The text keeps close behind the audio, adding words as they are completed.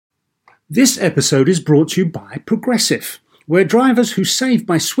This episode is brought to you by Progressive, where drivers who save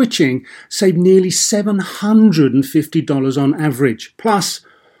by switching save nearly $750 on average. Plus,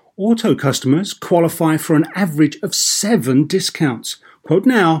 auto customers qualify for an average of 7 discounts. Quote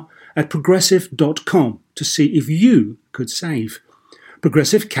now at progressive.com to see if you could save.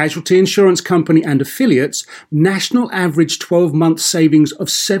 Progressive Casualty Insurance Company and affiliates, national average 12-month savings of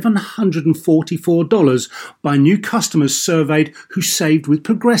 $744 by new customers surveyed who saved with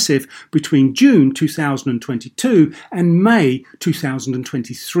Progressive between June 2022 and May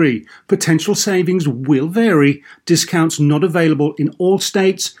 2023. Potential savings will vary. Discounts not available in all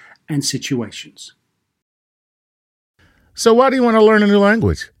states and situations. So why do you want to learn a new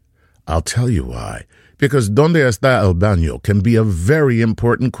language? I'll tell you why. Because ¿dónde está el baño can be a very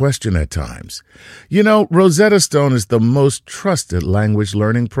important question at times. You know, Rosetta Stone is the most trusted language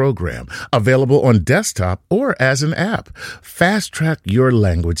learning program, available on desktop or as an app. Fast-track your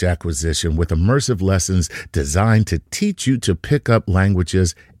language acquisition with immersive lessons designed to teach you to pick up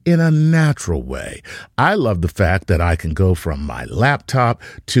languages in a natural way. I love the fact that I can go from my laptop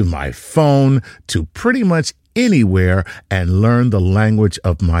to my phone to pretty much anywhere and learn the language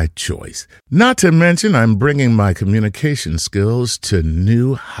of my choice. Not to mention, I'm bringing my communication skills to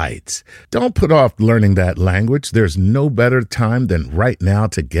new heights. Don't put off learning that language. There's no better time than right now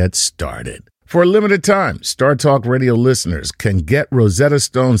to get started. For a limited time, Star Talk Radio listeners can get Rosetta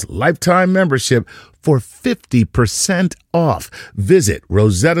Stone's lifetime membership for 50% off. Visit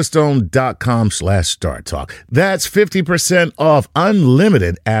rosettastone.com/StarTalk. That's 50% off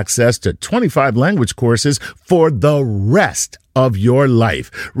unlimited access to 25 language courses for the rest of your life.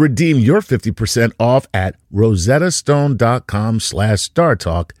 Redeem your 50% off at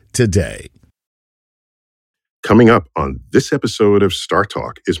rosettastone.com/StarTalk today. Coming up on this episode of Star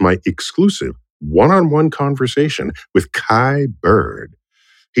Talk is my exclusive one-on-one conversation with Kai Bird.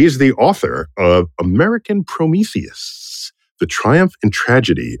 He is the author of American Prometheus, The Triumph and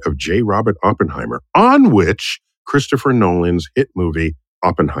Tragedy of J. Robert Oppenheimer, on which Christopher Nolan's hit movie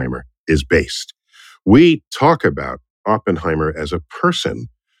Oppenheimer is based. We talk about Oppenheimer as a person.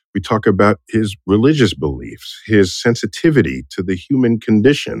 We talk about his religious beliefs, his sensitivity to the human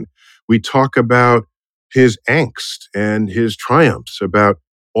condition. We talk about his angst and his triumphs, about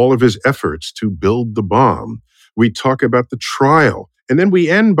all of his efforts to build the bomb. We talk about the trial. And then we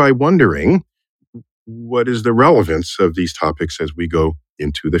end by wondering, what is the relevance of these topics as we go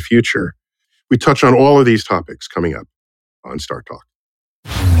into the future? We touch on all of these topics coming up on Star Talk.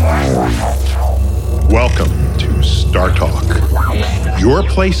 Welcome to Star Talk, your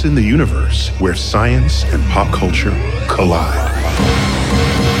place in the universe where science and pop culture collide.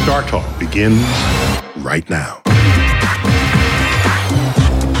 Star Talk begins right now.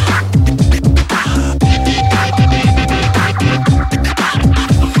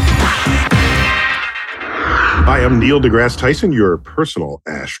 Hi, I'm Neil deGrasse Tyson, your personal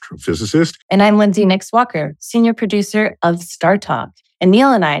astrophysicist. And I'm Lindsay Nix Walker, senior producer of Star Talk. And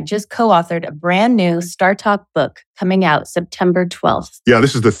Neil and I just co-authored a brand new Star Talk book coming out September 12th. Yeah,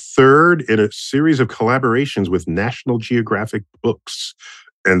 this is the third in a series of collaborations with National Geographic Books.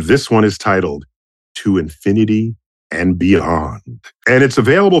 And this one is titled To Infinity and Beyond. And it's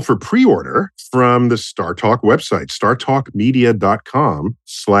available for pre-order from the Star Talk website,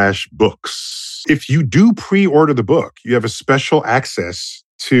 startalkmedia.com/books. If you do pre-order the book, you have a special access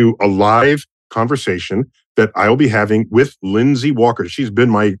to a live conversation that I will be having with Lindsay Walker. She's been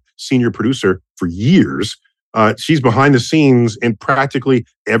my senior producer for years. She's behind the scenes in practically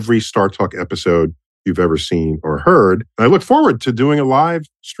every Star Talk episode you've ever seen or heard. And I look forward to doing a live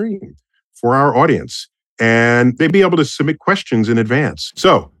stream for our audience. And they'd be able to submit questions in advance.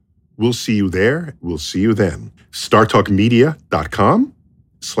 So we'll see you there. We'll see you then.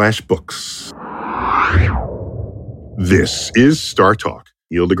 StarTalkMedia.com/books. This is Star Talk.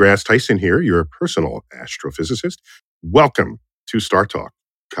 Neil deGrasse Tyson here, your personal astrophysicist. Welcome to Star Talk.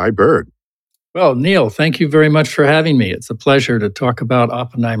 Kai Bird. Well, Neil, thank you very much for having me. It's a pleasure to talk about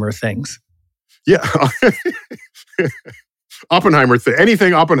Oppenheimer things. Yeah. Oppenheimer,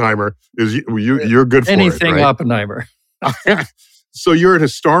 anything Oppenheimer is you're good for. Anything it, right? Oppenheimer. So you're an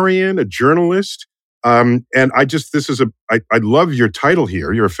historian, a journalist, and I love your title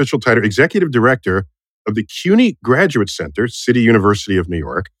here, your official title, Executive Director of the CUNY Graduate Center, City University of New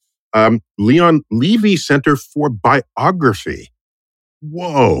York, Leon Levy Center for Biography.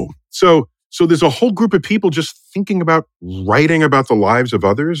 Whoa! So there's a whole group of people just thinking about writing about the lives of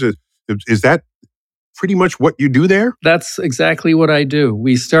others. Is that pretty much what you do there? That's exactly what I do.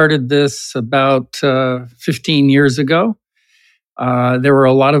 We started this about 15 years ago. There were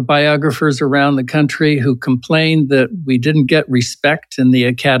a lot of biographers around the country who complained that we didn't get respect in the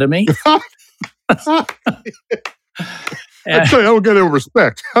academy. I don't get no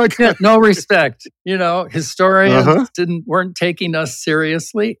respect. No respect. Historians weren't taking us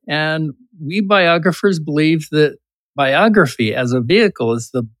seriously. And we biographers believe that biography as a vehicle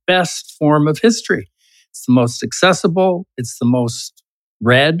is the best form of history. It's the most accessible, it's the most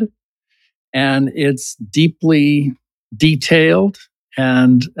read, and it's deeply detailed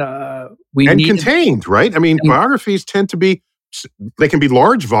and contained, right? I mean, biographies tend to be, they can be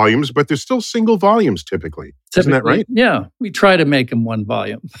large volumes, but they're still single volumes typically. Isn't that right? Yeah. We try to make them one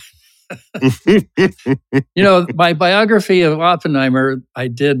volume. My biography of Oppenheimer, I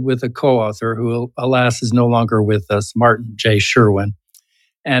did with a co-author who, alas, is no longer with us, Martin J. Sherwin.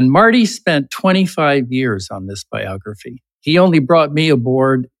 And Marty spent 25 years on this biography. He only brought me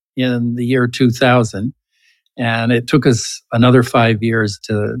aboard in the year 2000, and it took us another 5 years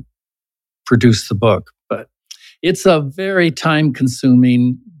to produce the book. But it's a very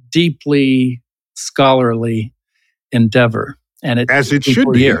time-consuming, deeply scholarly endeavor. And as it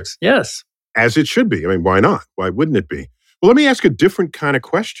should be. Years. Yes. As it should be. I mean, why not? Why wouldn't it be? Well, let me ask a different kind of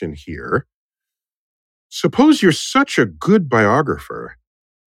question here. Suppose you're such a good biographer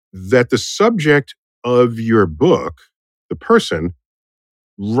that the subject of your book, the person,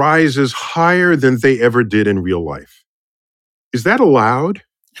 rises higher than they ever did in real life. Is that allowed?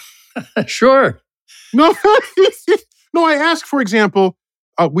 Sure. No, no. I ask, for example,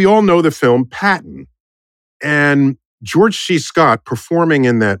 we all know the film Patton, and George C. Scott performing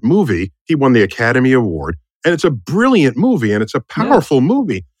in that movie, he won the Academy Award, and it's a brilliant movie, and it's a powerful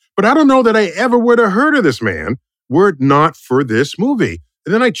movie. But I don't know that I ever would have heard of this man were it not for this movie.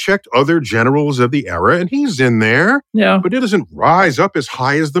 And then I checked other generals of the era, and he's in there, but it doesn't rise up as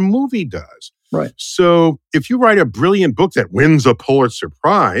high as the movie does. Right. So if you write a brilliant book that wins a Pulitzer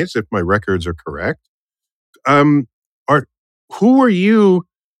Prize, if my records are correct, who are you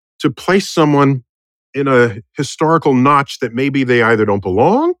to place someone in a historical notch that maybe they either don't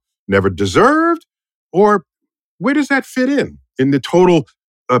belong, never deserved, or where does that fit in the total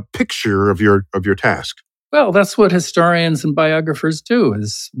picture of your task? Well, that's what historians and biographers do,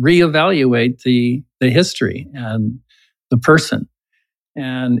 is reevaluate the history and the person.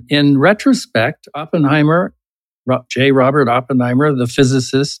 And in retrospect, Oppenheimer, J. Robert Oppenheimer, the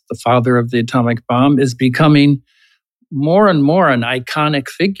physicist, the father of the atomic bomb, is becoming more and more an iconic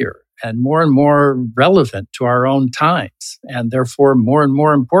figure and more relevant to our own times, and therefore more and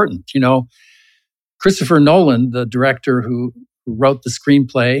more important. Christopher Nolan, the director who wrote the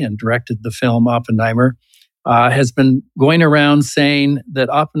screenplay and directed the film Oppenheimer, has been going around saying that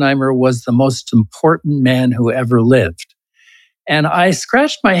Oppenheimer was the most important man who ever lived. And I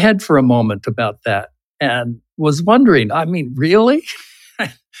scratched my head for a moment about that and was wondering, I mean, really?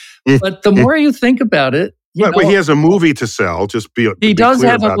 But the more you think about it, but he has a movie to sell. He does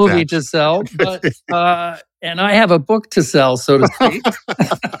have a movie to sell, but and I have a book to sell, so to speak.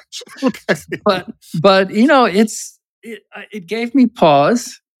 But it gave me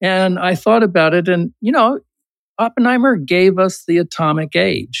pause, and I thought about it, and Oppenheimer gave us the atomic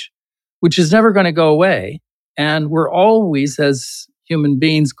age, which is never going to go away, and we're always, as human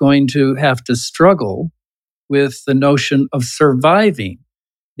beings, going to have to struggle with the notion of surviving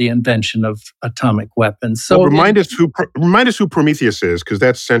the invention of atomic weapons. So remind us who Prometheus is, because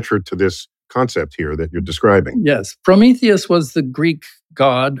that's central to this concept here that you're describing. Yes, Prometheus was the Greek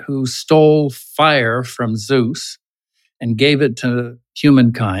god who stole fire from Zeus and gave it to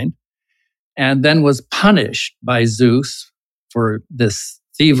humankind, and then was punished by Zeus for this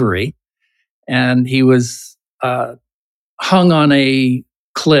thievery. And he was hung on a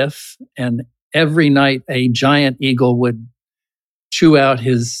cliff, and every night a giant eagle would chew out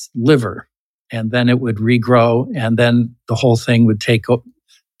his liver, and then it would regrow, and then the whole thing would take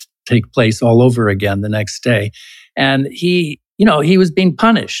place all over again the next day. And he was being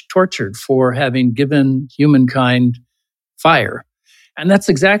punished, tortured for having given humankind fire. And that's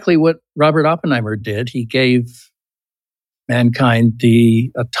exactly what Robert Oppenheimer did. He gave mankind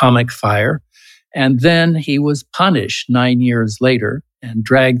the atomic fire, and then he was punished 9 years later and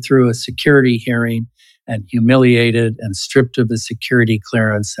dragged through a security hearing and humiliated and stripped of his security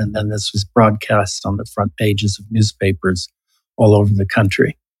clearance. And then this was broadcast on the front pages of newspapers all over the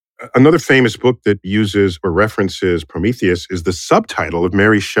country. Another famous book that uses or references Prometheus is the subtitle of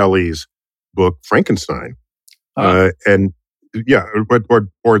Mary Shelley's book, Frankenstein. Or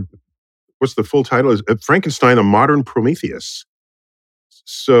what's the full title? Is Frankenstein, a Modern Prometheus.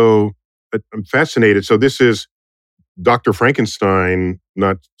 So I'm fascinated. So this is Dr. Frankenstein,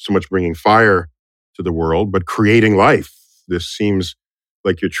 not so much bringing fire to the world, but creating life This seems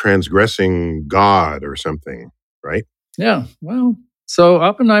like you're transgressing God or something, right? Yeah. Well, so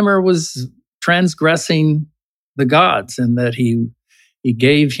Oppenheimer was transgressing the gods in that he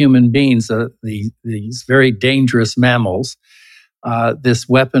gave human beings, these very dangerous mammals, this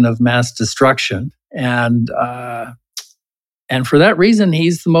weapon of mass destruction, and for that reason,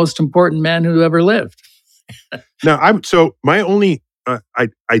 he's the most important man who ever lived. Now, I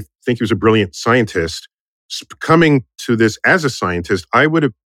think he was a brilliant scientist. Coming to this as a scientist, I would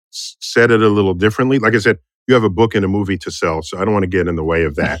have said it a little differently. Like I said, you have a book and a movie to sell, so I don't want to get in the way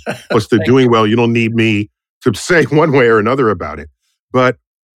of that. Plus, they're doing well. You don't need me to say one way or another about it. But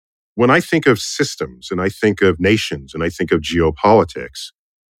when I think of systems and I think of nations and I think of geopolitics,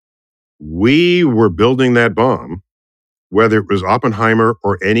 we were building that bomb, whether it was Oppenheimer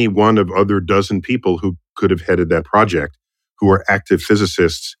or any one of other dozen people who could have headed that project, who were active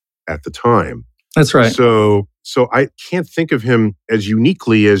physicists at the time. That's right. So I can't think of him as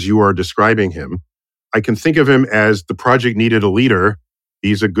uniquely as you are describing him. I can think of him as the project needed a leader.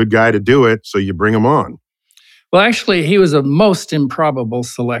 He's a good guy to do it, so you bring him on. Well, actually, he was a most improbable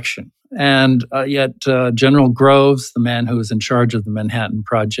selection. And yet General Groves, the man who was in charge of the Manhattan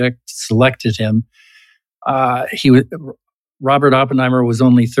Project, selected him. Robert Oppenheimer was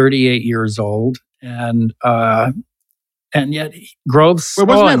only 38 years old, and yet Groves. Well,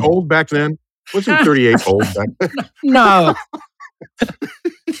 wasn't that old back then? Wasn't 38 old back then? No,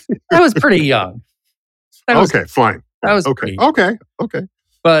 that was pretty young. Fine. That was okay.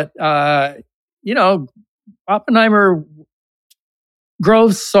 But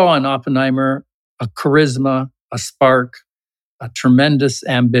Groves saw in Oppenheimer a charisma, a spark, a tremendous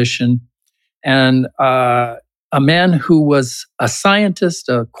ambition, and a man who was a scientist,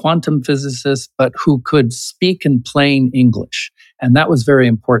 a quantum physicist, but who could speak in plain English. And that was very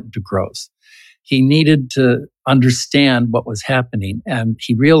important to Groves. He needed to understand what was happening. And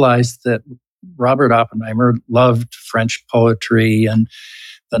he realized that Robert Oppenheimer loved French poetry and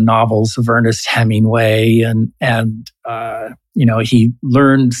the novels of Ernest Hemingway. And he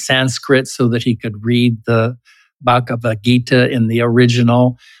learned Sanskrit so that he could read the Bhagavad Gita in the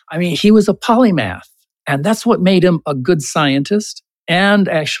original. I mean, he was a polymath. And that's what made him a good scientist and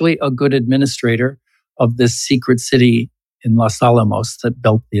actually a good administrator of this secret city in Los Alamos that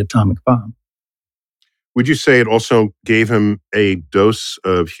built the atomic bomb. Would you say it also gave him a dose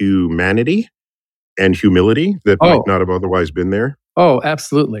of humanity and humility that might not have otherwise been there? Oh,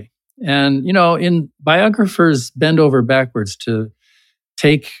 absolutely. And, in biographers bend over backwards to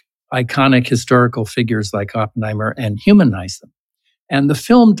take iconic historical figures like Oppenheimer and humanize them. And the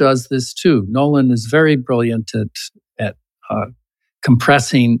film does this too. Nolan is very brilliant at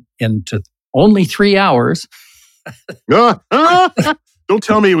compressing into only 3 hours. Don't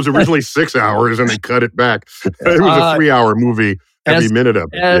tell me it was originally 6 hours and they cut it back. It was a 3-hour movie, every minute of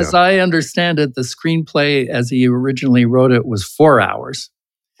it. As I understand it, the screenplay, as he originally wrote it, was 4 hours.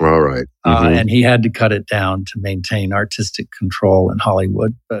 All right. Mm-hmm. And he had to cut it down to maintain artistic control in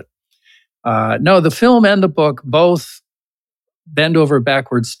Hollywood. But no, the film and the book both bend over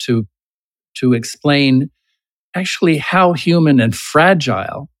backwards to explain actually how human and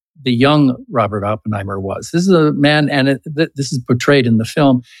fragile the young Robert Oppenheimer was. This is a man, and this is portrayed in the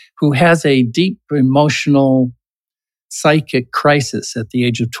film, who has a deep emotional psychic crisis at the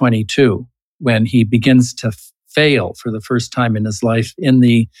age of 22 when he begins to fail for the first time in his life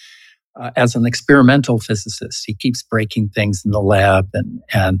as an experimental physicist. He keeps breaking things in the lab,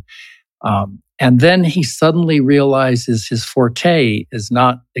 and then he suddenly realizes his forte is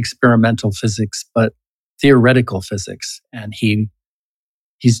not experimental physics, but theoretical physics. And he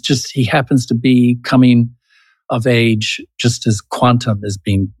happens to be coming of age just as quantum is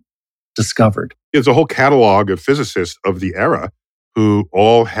being discovered. There's a whole catalog of physicists of the era who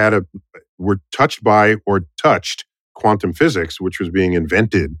all were touched by or touched quantum physics, which was being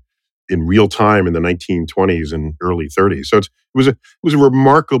invented in real time in the 1920s and early 30s. So it was a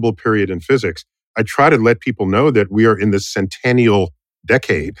remarkable period in physics. I try to let people know that we are in the centennial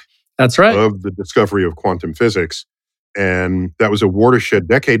decade. That's right. Of the discovery of quantum physics. And that was a watershed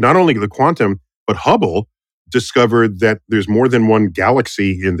decade. Not only the quantum, but Hubble discovered that there's more than one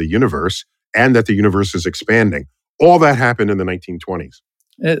galaxy in the universe and that the universe is expanding. All that happened in the 1920s.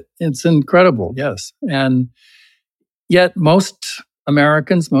 It's incredible, yes. And yet most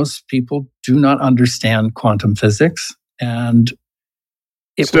Americans, most people do not understand quantum physics. And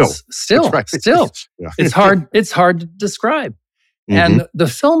Still. Yeah. It's hard to describe. And the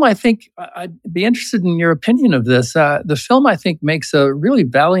film, I think, I'd be interested in your opinion of this. The film, I think, makes a really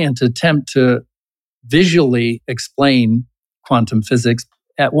valiant attempt to visually explain quantum physics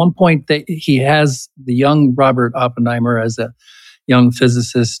at one point, he has the young Robert Oppenheimer as a young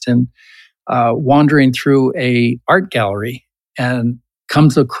physicist and wandering through a art gallery and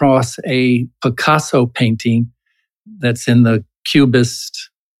comes across a Picasso painting that's in the cubist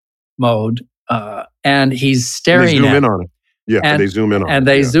mode, and he's staring they zoom in on it. Yeah, and they zoom in on it. And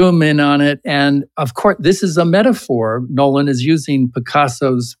they zoom in on it. And of course, this is a metaphor. Nolan is using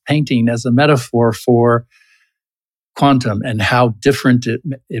Picasso's painting as a metaphor for quantum and how different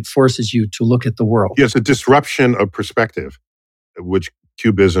it forces you to look at the world. Yes, a disruption of perspective, which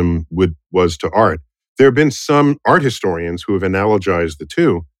Cubism was to art. There have been some art historians who have analogized the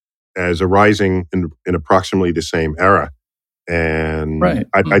two as arising in approximately the same era. And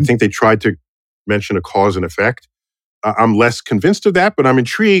I think they tried to mention a cause and effect. I'm less convinced of that, but I'm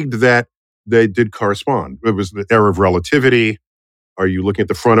intrigued that they did correspond. It was the era of relativity. Are you looking at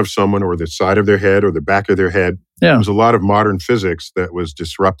the front of someone or the side of their head or the back of their head? Yeah. There was a lot of modern physics that was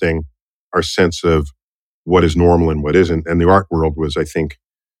disrupting our sense of what is normal and what isn't. And the art world was, I think,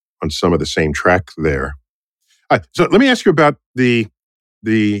 on some of the same track there. So let me ask you about let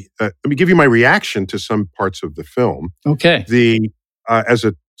me give you my reaction to some parts of the film. Okay. As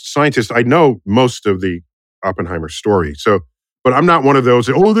a scientist, I know most of the Oppenheimer story. But I'm not one of those,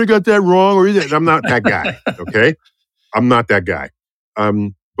 they got that wrong, or I'm not that guy, okay? I'm not that guy.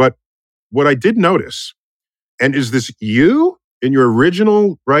 But what I did notice, and is this you in your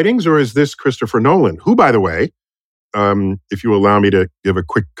original writings, or is this Christopher Nolan? Who, by the way, if you allow me to give a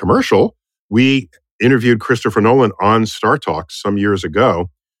quick commercial, we interviewed Christopher Nolan on Star Talk some years ago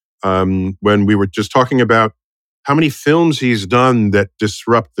when we were just talking about how many films he's done that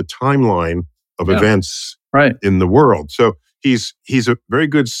disrupt the timeline of events in the world. So he's a very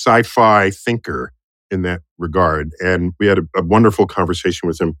good sci-fi thinker in that regard. And we had a wonderful conversation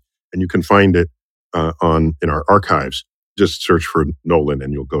with him, and you can find it in our archives. Just search for Nolan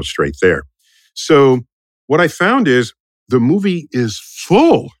and you'll go straight there. So what I found is the movie is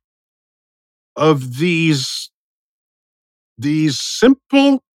full of these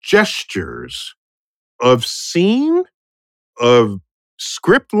simple gestures of scene, of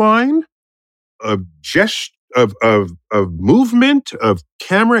script line, of movement, of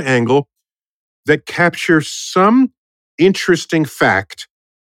camera angle that capture some interesting fact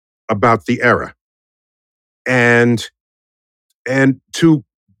about the era. And to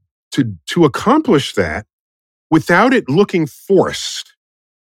accomplish that without it looking forced,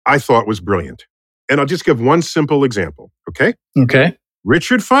 I thought was brilliant. And I'll just give one simple example, okay? Okay.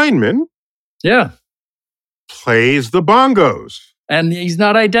 Richard Feynman plays the bongos. And he's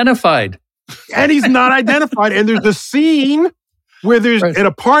not identified. And there's a scene where there's at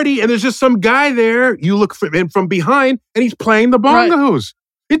a party and there's just some guy there. You look from behind and he's playing the bongos.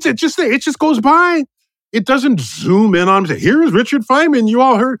 Right. It just goes by. It doesn't zoom in on him and say, here's Richard Feynman. You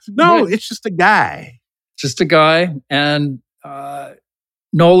all heard. No, it's just a guy. Just a guy. And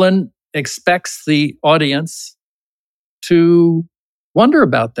Nolan expects the audience to wonder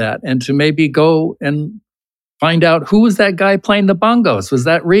about that and to maybe go and find out who was that guy playing the bongos. Was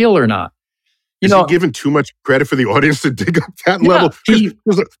that real or not? Is he given too much credit for the audience to dig up that level?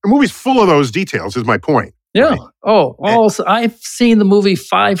 The movie's full of those details, is my point. Yeah. Right? Also, I've seen the movie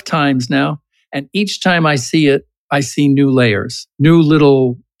 5 times now. And each time I see it, I see new layers, new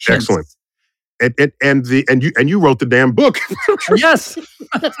little hints. Excellent. And you wrote the damn book. Yes.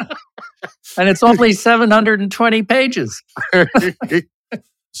 And it's only 720 pages.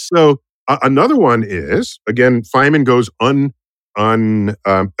 So another one is, again, Feynman goes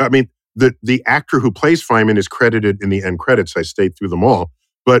the actor who plays Feynman is credited in the end credits. I stayed through them all.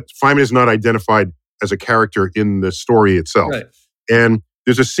 But Feynman is not identified as a character in the story itself. Right. And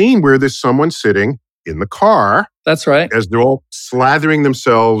there's a scene where there's someone sitting in the car. That's right. As they're all slathering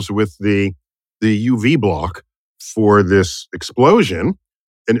themselves with the UV block for this explosion.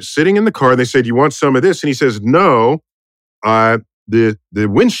 And it's sitting in the car. They said, you want some of this? And he says, no, the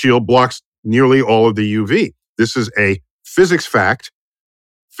windshield blocks nearly all of the UV. This is a physics fact.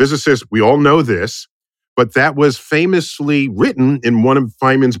 Physicists, we all know this. But that was famously written in one of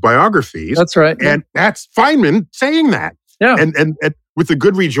Feynman's biographies. That's right. And that's Feynman saying that. Yeah. And with a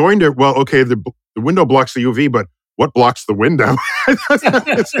good rejoinder, well, okay, the window blocks the UV, but what blocks the window?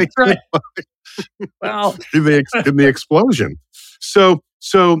 That's right. Well, in the explosion. So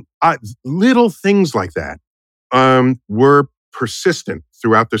little things like that were persistent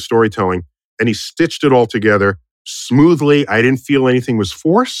throughout the storytelling, and he stitched it all together smoothly. I didn't feel anything was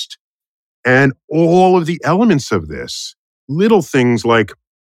forced. And all of the elements of this, little things like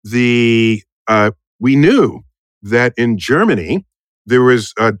we knew that in Germany, there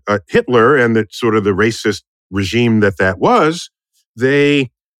was Hitler and the sort of the racist regime that was,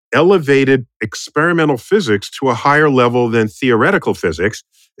 they elevated experimental physics to a higher level than theoretical physics.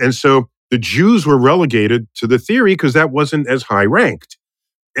 And so the Jews were relegated to the theory because that wasn't as high ranked.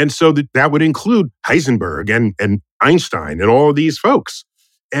 And so that would include Heisenberg and Einstein and all of these folks.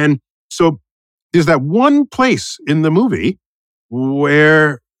 And so there's that one place in the movie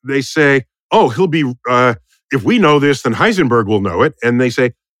where they say, oh, he'll be, if we know this, then Heisenberg will know it. And they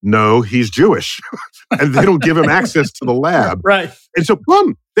say, no, he's Jewish. And they don't give him access to the lab. Right. And so,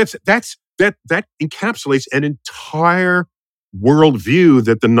 boom, that encapsulates an entire worldview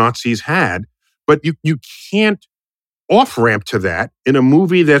that the Nazis had. But you can't off-ramp to that in a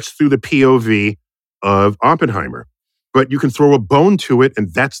movie that's through the POV of Oppenheimer. But you can throw a bone to it,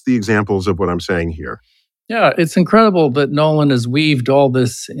 and that's the examples of what I'm saying here. Yeah, it's incredible that Nolan has weaved all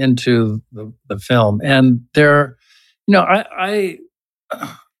this into the film. And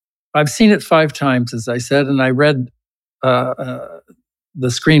I've seen it 5 times, as I said, and I read the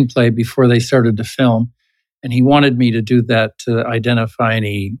screenplay before they started to film. And he wanted me to do that to identify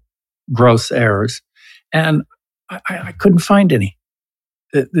any gross errors. And I couldn't find any.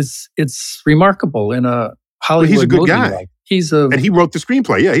 It's remarkable in a Hollywood he's a good movie. guy. And he wrote the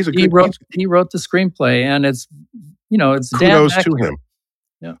screenplay. Yeah, he wrote the screenplay, and it's kudos to him.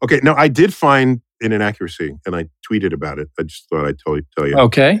 Yeah. Okay, now I did find an inaccuracy, and I tweeted about it. I just thought I'd tell you.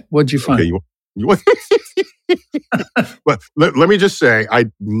 Okay, what'd you find? Okay, you want? Well, let me just say, I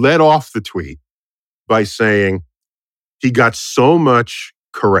led off the tweet by saying he got so much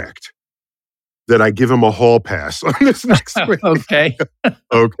correct that I give him a hall pass on this next week. Okay.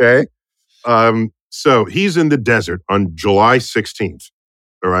 Okay. So he's in the desert on July 16th.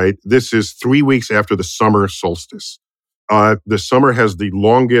 All right. This is 3 weeks after the summer solstice. The summer has the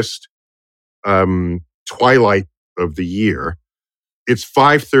longest twilight of the year. It's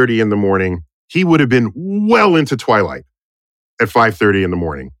 5:30 in the morning. He would have been well into twilight at 5:30 in the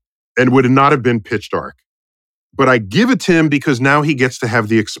morning and would not have been pitch dark. But I give it to him because now he gets to have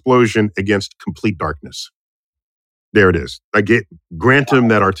the explosion against complete darkness. There it is. Grant him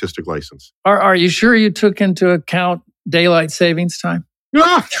that artistic license. Are you sure you took into account daylight savings time?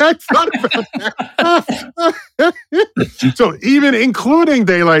 I thought about that. So even including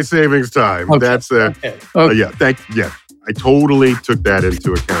daylight savings time, okay. That's okay. I totally took that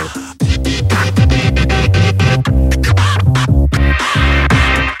into account.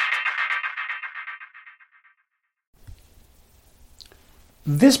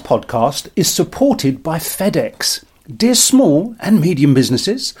 This podcast is supported by FedEx. Dear small and medium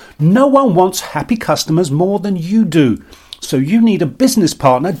businesses, no one wants happy customers more than you do. So you need a business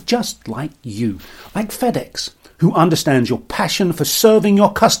partner just like you, like FedEx, who understands your passion for serving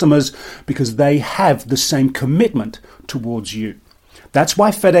your customers because they have the same commitment towards you. That's why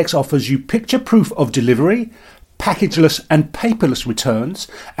FedEx offers you picture proof of delivery, packageless and paperless returns,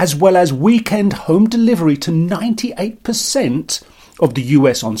 as well as weekend home delivery to 98% of the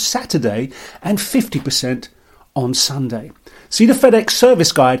US on Saturday and 50% on Sunday. See the FedEx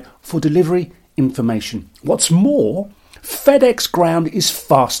service guide for delivery information. What's more, FedEx Ground is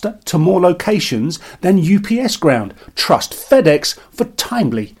faster to more locations than UPS Ground. Trust FedEx for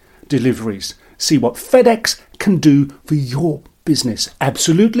timely deliveries. See what FedEx can do for your business.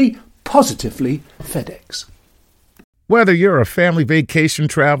 Absolutely, positively FedEx. Whether you're a family vacation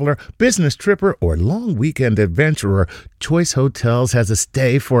traveler, business tripper, or long weekend adventurer, Choice Hotels has a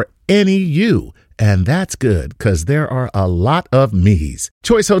stay for any you. And that's good, because there are a lot of me's.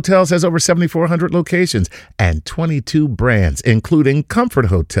 Choice Hotels has over 7,400 locations and 22 brands, including Comfort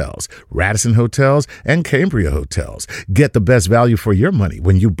Hotels, Radisson Hotels, and Cambria Hotels. Get the best value for your money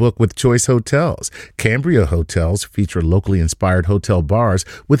when you book with Choice Hotels. Cambria Hotels feature locally inspired hotel bars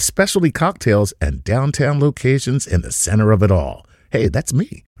with specialty cocktails and downtown locations in the center of it all. Hey, that's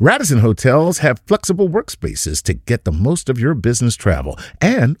me. Radisson Hotels have flexible workspaces to get the most of your business travel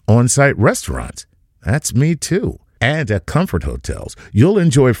and on-site restaurants. That's me too. And at Comfort Hotels, you'll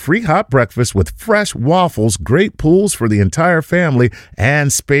enjoy free hot breakfast with fresh waffles, great pools for the entire family,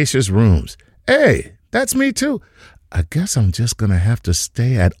 and spacious rooms. Hey, that's me too. I guess I'm just going to have to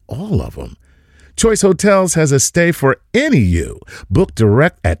stay at all of them. Choice Hotels has a stay for any you. Book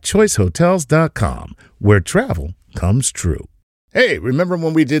direct at choicehotels.com, where travel comes true. Hey, remember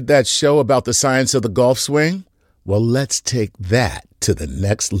when we did that show about the science of the golf swing? Well, let's take that to the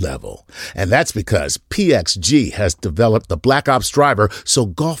next level. And that's because PXG has developed the Black Ops driver so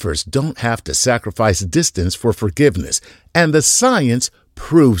golfers don't have to sacrifice distance for forgiveness. And the science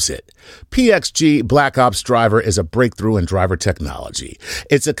proves it. PXG Black Ops Driver is a breakthrough in driver technology.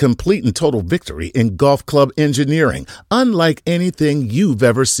 It's a complete and total victory in golf club engineering, unlike anything you've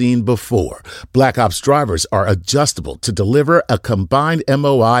ever seen before. Black Ops Drivers are adjustable to deliver a combined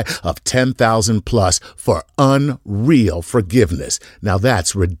MOI of 10,000 plus for unreal forgiveness. Now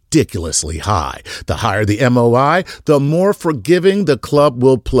that's ridiculously high. The higher the MOI, the more forgiving the club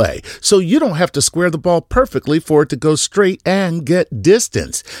will play. So you don't have to square the ball perfectly for it to go straight and get distance.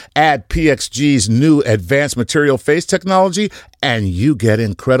 Add PXG's new advanced material face technology, and you get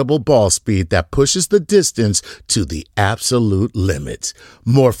incredible ball speed that pushes the distance to the absolute limits.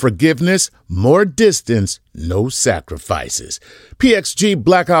 More forgiveness, more distance, no sacrifices. PXG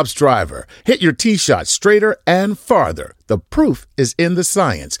Black Ops Driver. Hit your tee shot straighter and farther. The proof is in the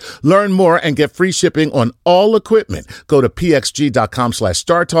science. Learn more and get free shipping on all equipment. Go to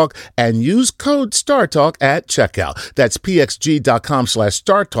pxg.com/StarTalk and use code StarTalk at checkout. That's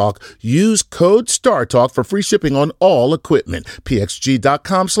pxg.com/StarTalk. Use code StarTalk for free shipping on all equipment.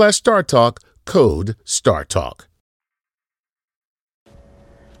 pxg.com/StarTalk, code StarTalk.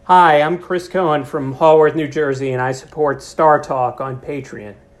 Hi, I'm Chris Cohen from Haworth, New Jersey, and I support Star Talk on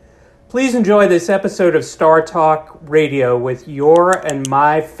Patreon. Please enjoy this episode of Star Talk Radio with your and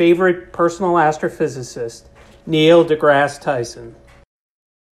my favorite personal astrophysicist, Neil deGrasse Tyson.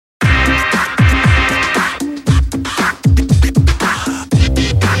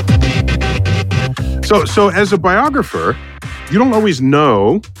 So as a biographer, you don't always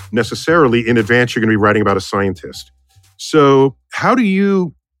know necessarily in advance you're going to be writing about a scientist. So how do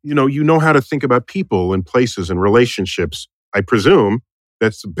you know how to think about people and places and relationships? I presume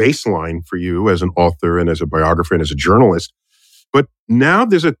that's the baseline for you as an author and as a biographer and as a journalist. But now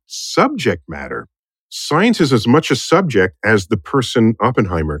there's a subject matter. Science is as much a subject as the person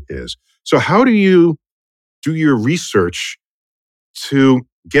Oppenheimer is. So how do you do your research to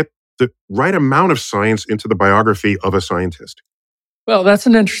get the right amount of science into the biography of a scientist? Well, that's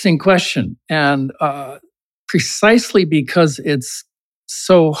an interesting question. And precisely because it's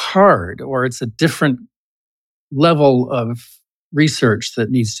so hard, or it's a different level of research that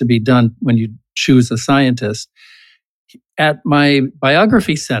needs to be done when you choose a scientist. At my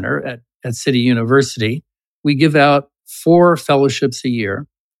biography center at City University, we give out 4 fellowships a year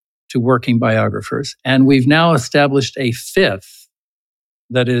to working biographers. And we've now established a 5th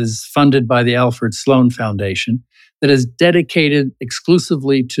that is funded by the Alfred Sloan Foundation that is dedicated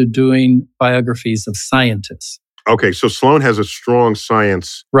exclusively to doing biographies of scientists. Okay, so Sloan has a strong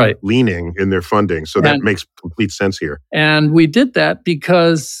science leaning in their funding, so that makes complete sense here. And we did that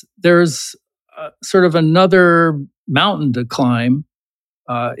because there's sort of another mountain to climb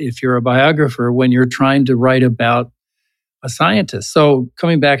if you're a biographer when you're trying to write about a scientist. So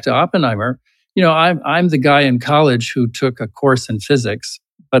coming back to Oppenheimer, I'm the guy in college who took a course in physics,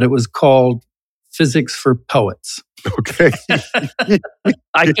 but it was called Physics for Poets. Okay.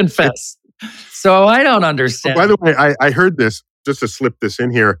 I confess. So I don't understand. By the way, I heard this, just to slip this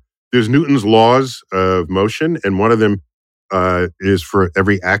in here, there's Newton's laws of motion, and one of them is for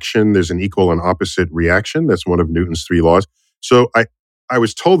every action, there's an equal and opposite reaction. That's one of Newton's 3 laws. So I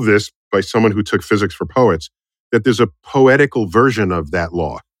was told this by someone who took Physics for Poets, that there's a poetical version of that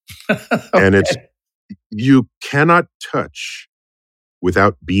law. Okay. And it's, you cannot touch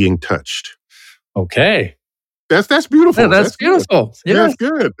without being touched. Okay. That's beautiful. Yeah, that's beautiful. Good. Yeah, that's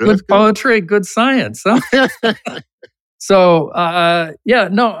good. Good poetry, good science. Huh? So I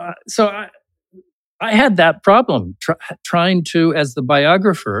had that problem trying to, as the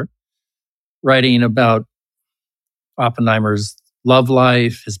biographer, writing about Oppenheimer's love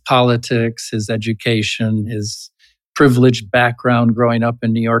life, his politics, his education, his privileged background growing up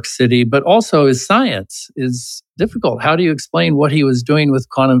in New York City, but also his science is difficult. How do you explain what he was doing with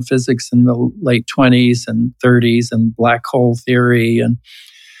quantum physics in the late 20s and 30s and black hole theory?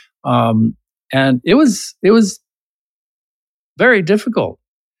 And it was very difficult,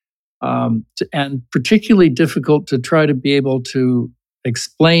 and particularly difficult to try to be able to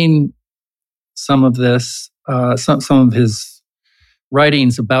explain some of this, some of his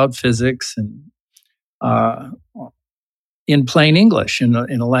writings about physics and in plain English, in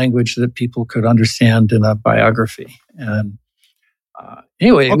a language that people could understand in a biography. And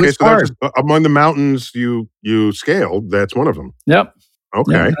anyway, it was hard. Among the mountains you scaled, that's one of them. Yep.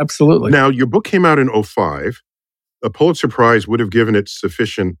 Okay. Yeah, absolutely. Now, your book came out in 2005. A Pulitzer Prize would have given it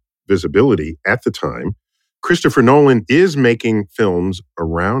sufficient visibility at the time. Christopher Nolan is making films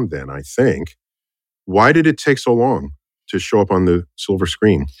around then, I think. Why did it take so long to show up on the silver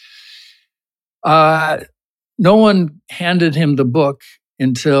screen? No one handed him the book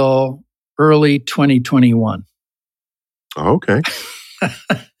until early 2021. Oh, okay.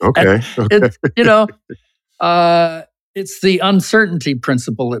 Okay. It's, it's the uncertainty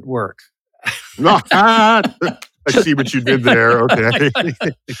principle at work. I see what you did there. Okay.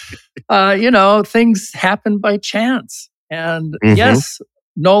 Things happen by chance. And Mhm. yes,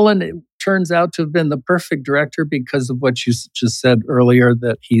 Nolan it turns out to have been the perfect director because of what you just said earlier,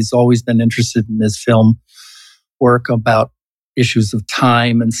 that he's always been interested in his film work about issues of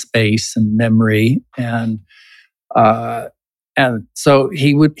time and space and memory. And so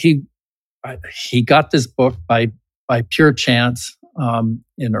he got this book by pure chance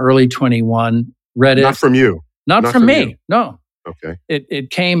in early 21, read it. Not from you. Not from me, you. no. Okay. It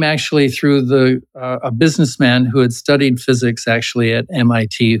came actually through a businessman who had studied physics actually at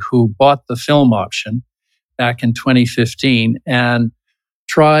MIT, who bought the film option back in 2015 and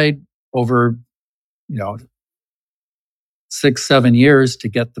tried over 6-7 years to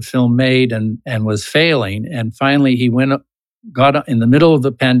get the film made and was failing. And finally he got in the middle of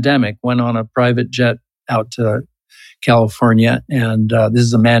the pandemic, went on a private jet out to California. And this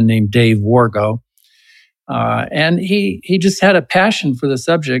is a man named Dave Wargo. And he just had a passion for the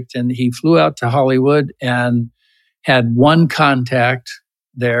subject, and he flew out to Hollywood and had one contact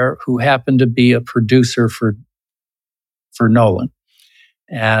there who happened to be a producer for Nolan.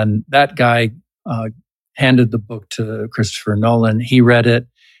 And that guy handed the book to Christopher Nolan. He read it,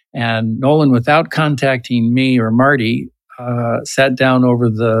 and Nolan, without contacting me or Marty, sat down over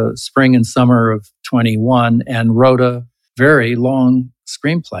the spring and summer of 21 and wrote a very long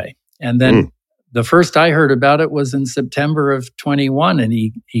screenplay. And then the first I heard about it was in September of 21, and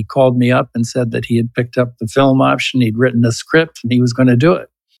he called me up and said that he had picked up the film option, he'd written a script, and he was going to do it.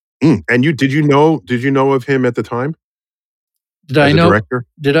 And did you know of him at the time? Did I know? Director?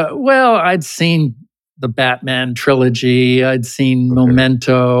 Well, I'd seen the Batman trilogy, I'd seen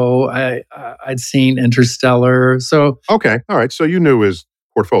Memento, I'd seen Interstellar. So okay, all right. So you knew his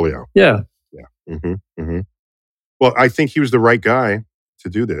portfolio. Yeah. Well, I think he was the right guy to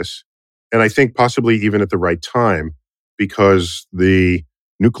do this. And I think possibly even at the right time, because the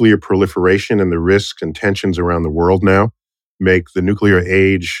nuclear proliferation and the risks and tensions around the world now make the nuclear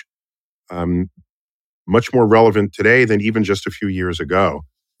age much more relevant today than even just a few years ago.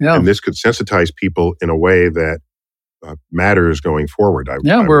 Yeah. And this could sensitize people in a way that matters going forward.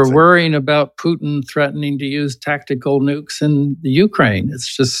 We're worrying about Putin threatening to use tactical nukes in the Ukraine.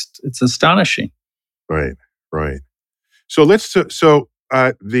 It's astonishing. Right. So the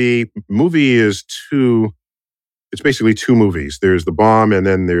movie is it's basically two movies. There's the bomb and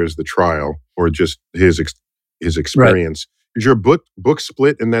then there's the trial, or just his experience. Right. Is your book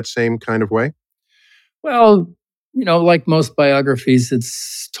split in that same kind of way? Well, like most biographies,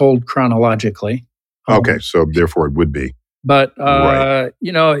 it's told chronologically. Okay, so therefore it would be. But, right.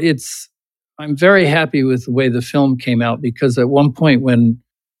 I'm very happy with the way the film came out, because at one point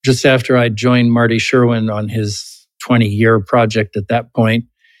just after I joined Marty Sherwin on his 20-year project at that point,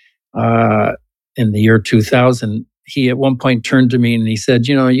 in the year 2000, he at one point turned to me and he said,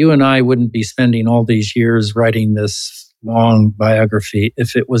 you and I wouldn't be spending all these years writing this long biography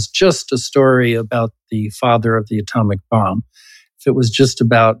if it was just a story about the father of the atomic bomb. If it was just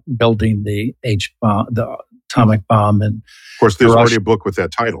about building the atomic bomb. And of course, there's already a book with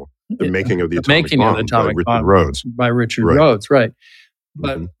that title, The Making of the Atomic Bomb, by Richard Rhodes. By Richard Rhodes, right.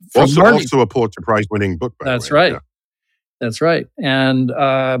 But also a Pulitzer Prize winning book, by the way. That's right. Yeah. That's right. And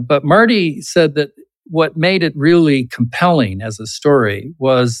but Marty said that what made it really compelling as a story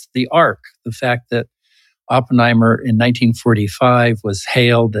was the arc, the fact that Oppenheimer in 1945 was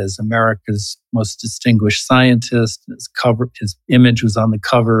hailed as America's most distinguished scientist. His image was on the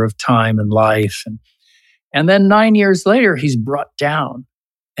cover of Time and Life. And then 9 years later, he's brought down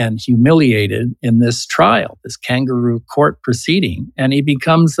and humiliated in this trial, this kangaroo court proceeding, and he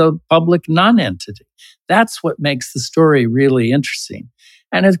becomes a public non-entity. That's what makes the story really interesting.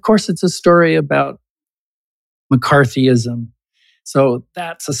 And of course, it's a story about McCarthyism. So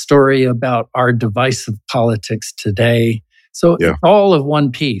that's a story about our divisive politics today. So it's all of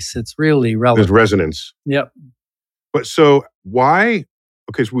one piece. It's really relevant. There's resonance. Yep. But so why?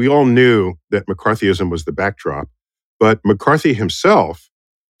 Because we all knew that McCarthyism was the backdrop, but McCarthy himself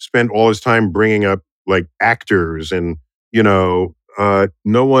spent all his time bringing up like actors and, no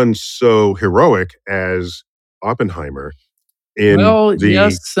one's so heroic as Oppenheimer.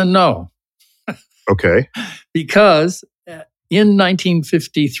 Yes and no. Okay. Because in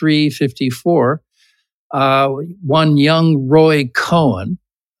 1953-54, one young Roy Cohen,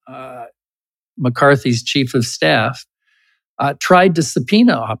 McCarthy's chief of staff, tried to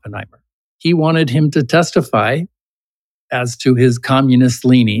subpoena Oppenheimer. He wanted him to testify as to his communist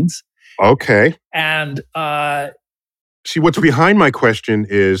leanings. Okay. And See, what's behind my question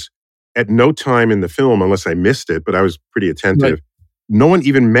is at no time in the film, unless I missed it, but I was pretty attentive, Right. no one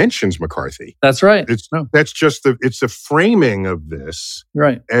even mentions McCarthy. That's right. No. That's just it's the framing of this.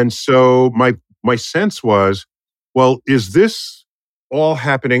 Right. And so my sense was, well, is this all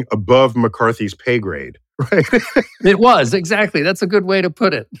happening above McCarthy's pay grade? Right. It was, exactly. That's a good way to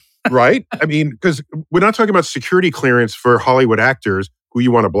put it. Right? I mean, because we're not talking about security clearance for Hollywood actors who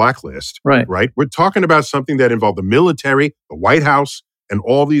you want to blacklist. Right. Right? We're talking about something that involved the military, the White House, and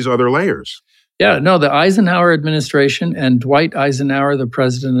all these other layers. Yeah, no, the Eisenhower administration and Dwight Eisenhower, the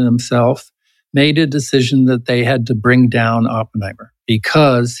president himself, made a decision that they had to bring down Oppenheimer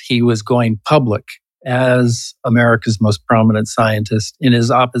because he was going public as America's most prominent scientist in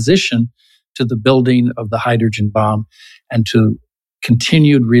his opposition to the building of the hydrogen bomb and to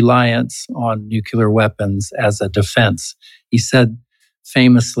continued reliance on nuclear weapons as a defense. He said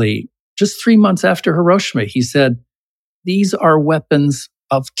famously, just 3 months after Hiroshima, he said, "These are weapons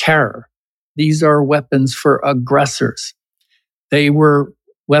of terror. These are weapons for aggressors." They were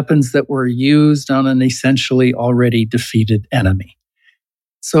weapons that were used on an essentially already defeated enemy.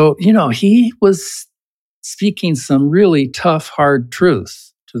 So, he was speaking some really tough, hard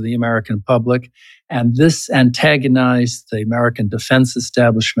truth to the American public. And this antagonized the American defense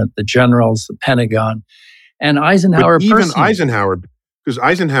establishment, the generals, the Pentagon, and Eisenhower But even personally. Eisenhower, because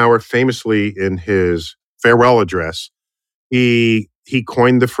Eisenhower famously in his farewell address, he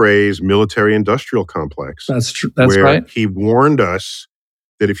coined the phrase military-industrial complex. That's true. That's where right. he warned us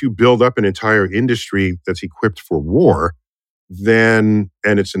that if you build up an entire industry that's equipped for war, and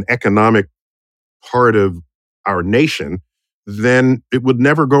it's an economic part of our nation, then it would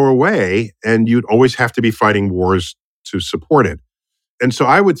never go away, and you'd always have to be fighting wars to support it. And so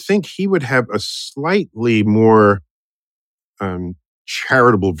I would think he would have a slightly more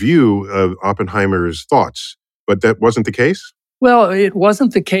charitable view of Oppenheimer's thoughts, but that wasn't the case? Well, it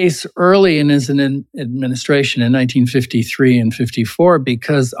wasn't the case early in his administration in 1953 and 54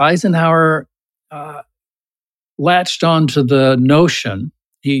 because Eisenhower latched on to the notion,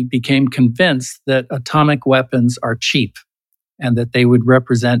 he became convinced that atomic weapons are cheap and that they would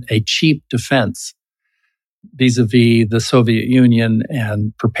represent a cheap defense vis-a-vis the Soviet Union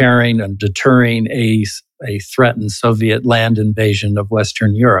and preparing and deterring a threatened Soviet land invasion of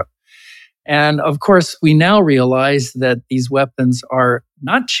Western Europe. And of course, we now realize that these weapons are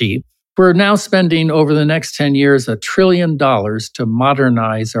not cheap. We're now spending over the next 10 years $1 trillion to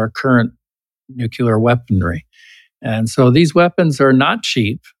modernize our current nuclear weaponry. And so these weapons are not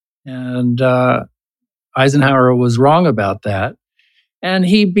cheap. And Eisenhower was wrong about that. And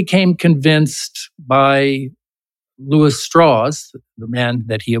he became convinced by Lewis Strauss, the man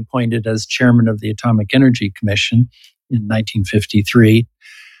that he appointed as chairman of the Atomic Energy Commission in 1953.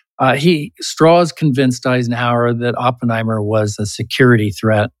 Strauss convinced Eisenhower that Oppenheimer was a security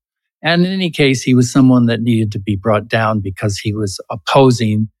threat. And in any case, he was someone that needed to be brought down because he was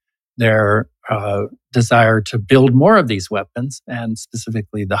opposing their desire to build more of these weapons, and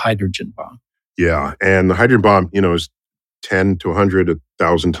specifically the hydrogen bomb. Yeah, and the hydrogen bomb, is 10 to 100,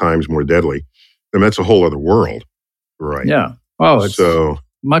 1,000 times more deadly. And that's a whole other world, right? Yeah. Oh, it's so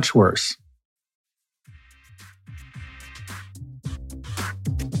much worse.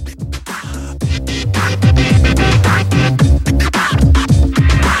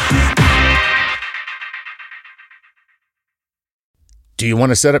 Do you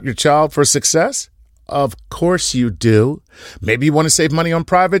want to set up your child for success? Of course you do. Maybe you want to save money on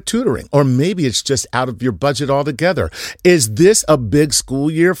private tutoring, or maybe it's just out of your budget altogether. Is this a big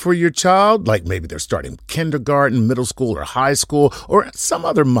school year for your child? Like maybe they're starting kindergarten, middle school, or high school, or some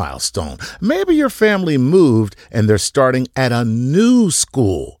other milestone. Maybe your family moved and they're starting at a new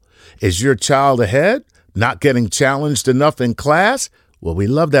school. Is your child ahead? Not getting challenged enough in class? Well, we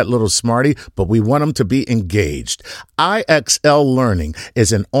love that little smarty, but we want them to be engaged. IXL Learning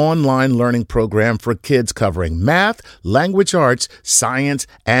is an online learning program for kids covering math, language arts, science,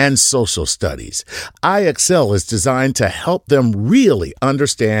 and social studies. IXL is designed to help them really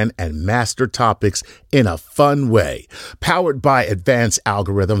understand and master topics in a fun way. Powered by advanced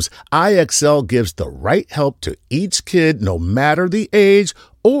algorithms, IXL gives the right help to each kid no matter the age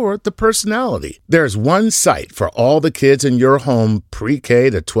or the personality. There's one site for all the kids in your home pre-K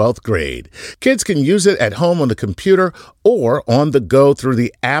to 12th grade. Kids can use it at home on the computer or on the go through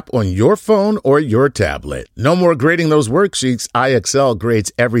the app on your phone or your tablet. No more grading those worksheets. IXL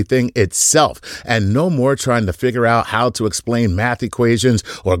grades everything itself. And no more trying to figure out how to explain math equations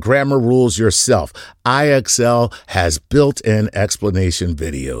or grammar rules yourself. IXL has built-in explanation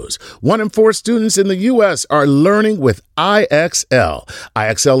videos. 1 in 4 students in the U.S. are learning with IXL.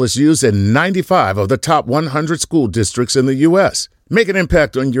 IXL is used in 95 of the top 100 school districts in the U.S. Make an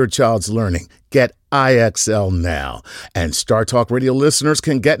impact on your child's learning. Get IXL now. And Star Talk Radio listeners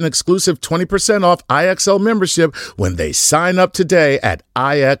can get an exclusive 20% off IXL membership when they sign up today at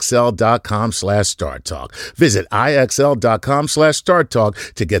IXL.com/StarTalk. Visit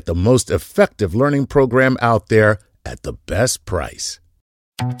IXL.com/StarTalk to get the most effective learning program out there at the best price.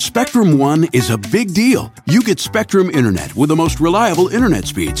 Spectrum One is a big deal. You get Spectrum Internet with the most reliable internet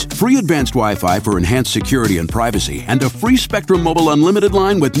speeds, free advanced Wi-Fi for enhanced security and privacy, and a free Spectrum Mobile Unlimited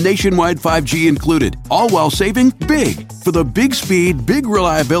line with nationwide 5G included, all while saving big. For the big speed, big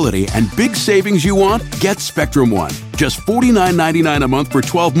reliability, and big savings you want, get Spectrum One. Just $49.99 a month for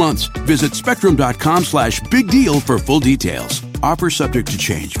 12 months. Visit spectrum.com/big deal for full details. Offer subject to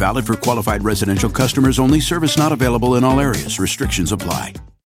change. Valid for qualified residential customers only. Service not available in all areas. Restrictions apply.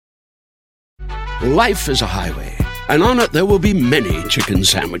 Life is a highway, and on it there will be many chicken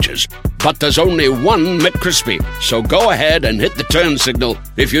sandwiches. But there's only one McCrispy. So go ahead and hit the turn signal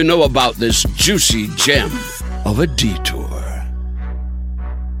if you know about this juicy gem of a detour.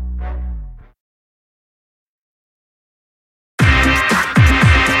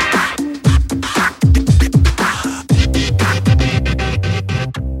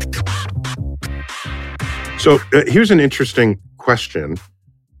 So here's an interesting question.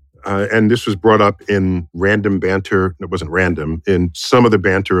 And this was brought up in random banter. It wasn't random, in some of the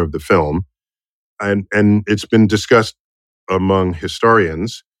banter of the film. And it's been discussed among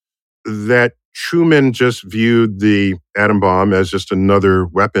historians that Truman just viewed the atom bomb as just another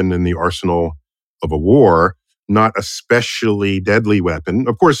weapon in the arsenal of a war, not a specially deadly weapon.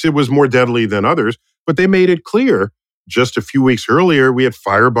 Of course, it was more deadly than others, but they made it clear just a few weeks earlier, we had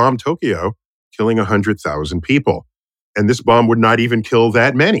firebombed Tokyo, killing 100,000 people. And this bomb would not even kill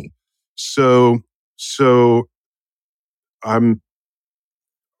that many. So, are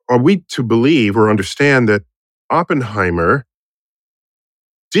we to believe or understand that Oppenheimer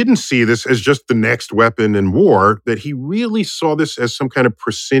didn't see this as just the next weapon in war, that he really saw this as some kind of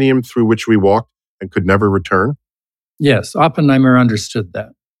proscenium through which we walked and could never return? Yes, Oppenheimer understood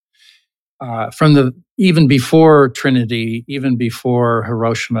that. Even before Trinity, even before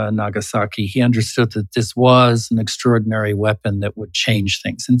Hiroshima and Nagasaki, he understood that this was an extraordinary weapon that would change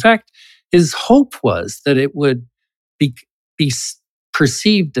things. In fact, his hope was that it would be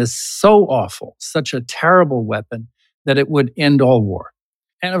perceived as so awful, such a terrible weapon, that it would end all war.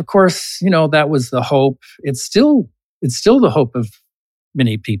 And of course, that was the hope. It's still the hope of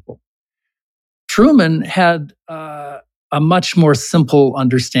many people. Truman had a much more simple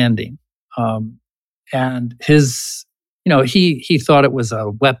understanding. And his, he thought it was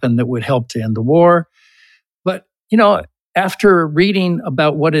a weapon that would help to end the war. But, after reading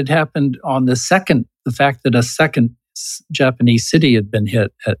about what had happened on the fact that a second Japanese city had been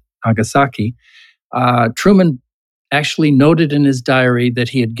hit at Nagasaki, Truman actually noted in his diary that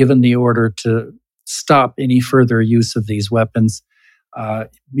he had given the order to stop any further use of these weapons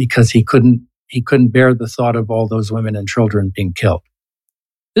because he couldn't bear the thought of all those women and children being killed.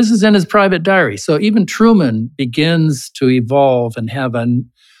 This is in his private diary. So even Truman begins to evolve and have a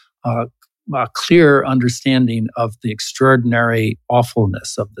clear understanding of the extraordinary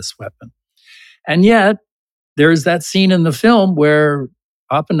awfulness of this weapon. And yet, there's that scene in the film where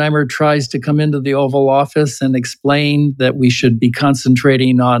Oppenheimer tries to come into the Oval Office and explain that we should be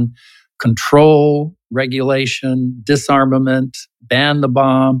concentrating on control, regulation, disarmament, ban the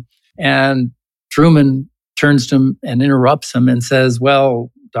bomb. And Truman turns to him and interrupts him and says,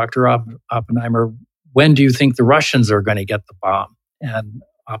 well, Dr. Oppenheimer, when do you think the Russians are going to get the bomb? And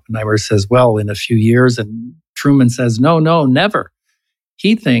Oppenheimer says, well, in a few years. And Truman says, no, never.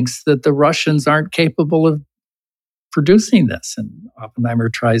 He thinks that the Russians aren't capable of producing this. And Oppenheimer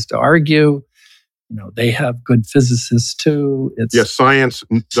tries to argue, they have good physicists too. Science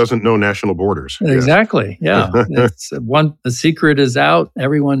doesn't know national borders. Exactly. Yeah. The secret is out.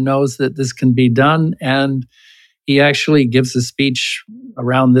 Everyone knows that this can be done. And he actually gives a speech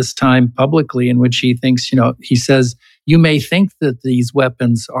around this time publicly in which he thinks, he says, you may think that these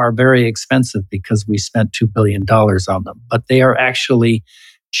weapons are very expensive because we spent $2 billion on them, but they are actually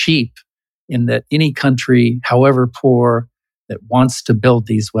cheap in that any country, however poor, that wants to build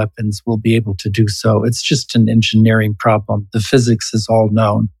these weapons will be able to do so. It's just an engineering problem. The physics is all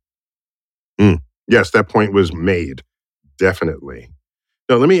known. Yes, that point was made, definitely.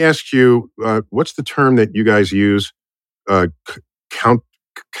 Now, let me ask you, what's the term that you guys use?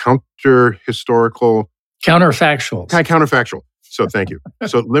 Counter-historical? Counterfactual. Counterfactual. So thank you.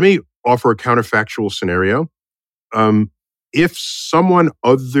 So let me offer a counterfactual scenario. If someone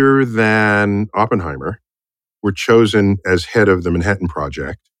other than Oppenheimer were chosen as head of the Manhattan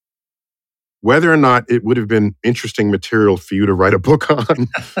Project, whether or not it would have been interesting material for you to write a book on,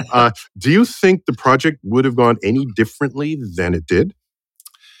 do you think the project would have gone any differently than it did?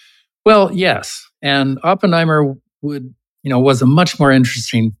 Well, yes. And Oppenheimer was a much more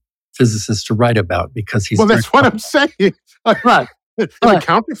interesting physicist to write about because he's... Well, that's what I'm saying. Right. In a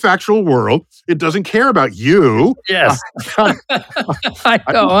counterfactual world, it doesn't care about you. Yes. I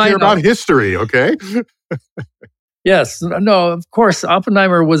care about history, okay? Yes. No, of course,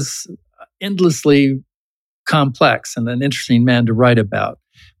 Oppenheimer was endlessly complex and an interesting man to write about.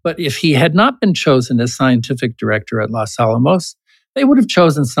 But if he had not been chosen as scientific director at Los Alamos, they would have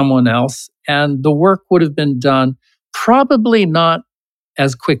chosen someone else, and the work would have been done probably not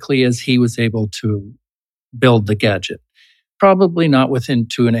as quickly as he was able to build the gadget. Probably not within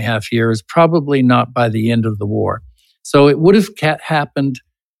 2.5 years, probably not by the end of the war. So it would have happened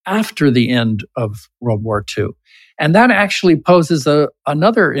after the end of World War II. And that actually poses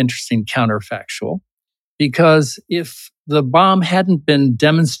another interesting counterfactual, because if the bomb hadn't been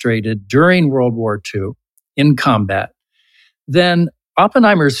demonstrated during World War II in combat, then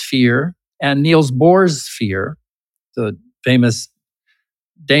Oppenheimer's fear and Niels Bohr's fear, the famous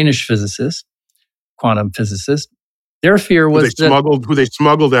Danish physicist, quantum physicist, their fear was who they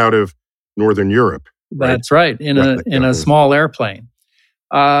smuggled out of Northern Europe. That's right, in a small airplane.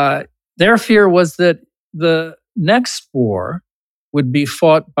 Their fear was that the next war would be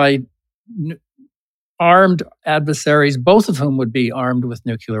fought by armed adversaries, both of whom would be armed with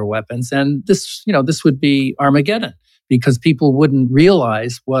nuclear weapons, and this would be Armageddon, because people wouldn't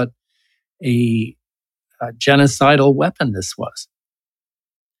realize what a genocidal weapon this was.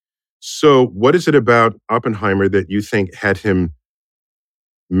 So what is it about Oppenheimer that you think had him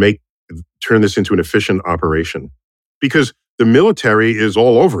turn this into an efficient operation? Because the military is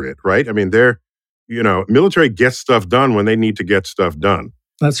all over it, right? I mean, military gets stuff done when they need to get stuff done.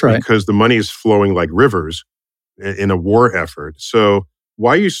 That's right. Because the money is flowing like rivers in a war effort. So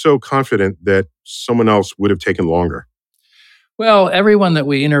why are you so confident that someone else would have taken longer? Well, everyone that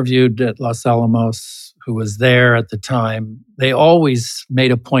we interviewed at Los Alamos who was there at the time, they always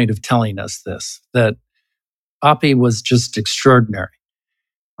made a point of telling us this, that Oppie was just extraordinary.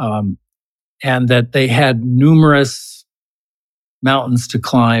 And that they had numerous mountains to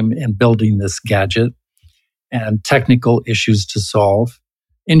climb in building this gadget and technical issues to solve,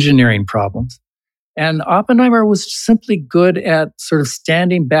 engineering problems. And Oppenheimer was simply good at sort of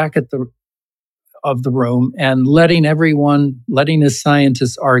standing back of the room and letting his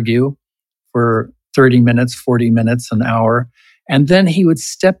scientists argue for 30 minutes, 40 minutes, an hour. And then he would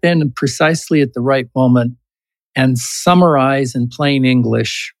step in precisely at the right moment and summarize in plain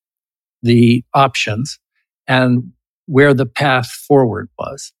English the options and where the path forward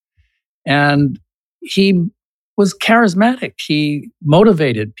was. And he was charismatic. He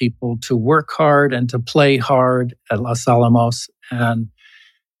motivated people to work hard and to play hard at Los Alamos. And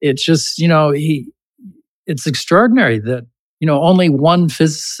it's just, it's extraordinary that, only one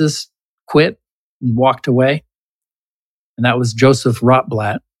physicist quit and walked away. And that was Joseph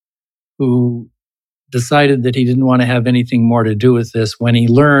Rotblat, who decided that he didn't want to have anything more to do with this when he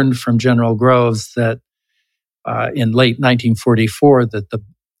learned from General Groves that in late 1944 that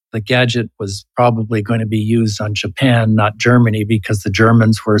the gadget was probably going to be used on Japan, not Germany, because the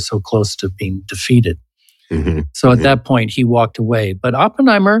Germans were so close to being defeated. Mm-hmm. So at that point, he walked away. But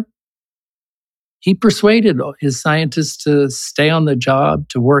Oppenheimer, he persuaded his scientists to stay on the job,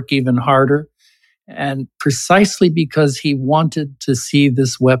 to work even harder, and precisely because he wanted to see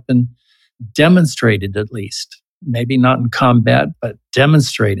this weapon demonstrated, at least, maybe not in combat, but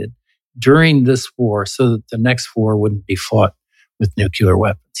demonstrated during this war so that the next war wouldn't be fought with nuclear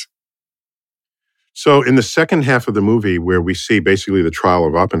weapons. So in the second half of the movie, where we see basically the trial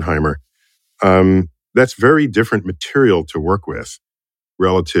of Oppenheimer, that's very different material to work with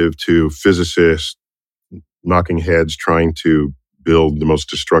relative to physicists knocking heads trying to build the most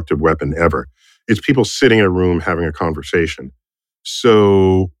destructive weapon ever. It's people sitting in a room having a conversation.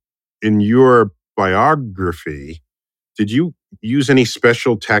 So in your biography, did you use any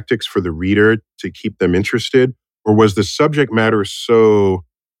special tactics for the reader to keep them interested? Or was the subject matter so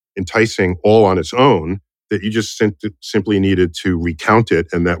enticing all on its own that you just simply needed to recount it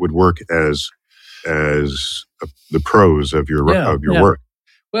and that would work as the prose of your work?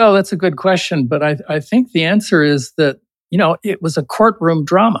 Well, that's a good question, but I think the answer is that, it was a courtroom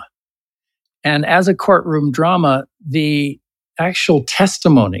drama. And as a courtroom drama, the actual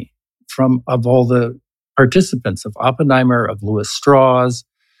testimony of all the participants, of Oppenheimer, of Lewis Strauss,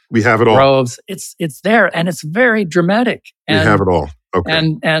 we have it all. Groves, it's there, and it's very dramatic. We have it all.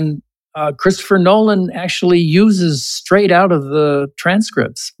 Okay. And Christopher Nolan actually uses straight out of the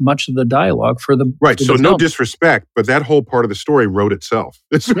transcripts much of the dialogue for the Right. for So the no film. disrespect, but that whole part of the story wrote itself.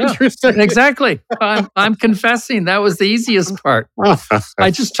 That's what Yeah, you're saying. exactly. I'm confessing that was the easiest part.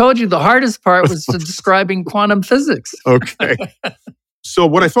 I just told you the hardest part was describing quantum physics. Okay. So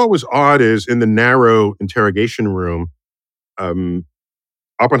what I thought was odd is in the narrow interrogation room,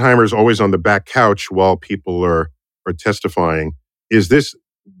 Oppenheimer is always on the back couch while people are testifying.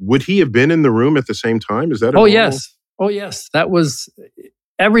 Would he have been in the room at the same time? Is that Oh, yes. That was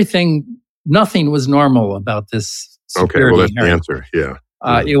everything. Nothing was normal about this security Okay, well, that's hearing. the answer.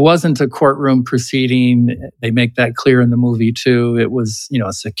 Yeah. It wasn't a courtroom proceeding. They make that clear in the movie too. It was,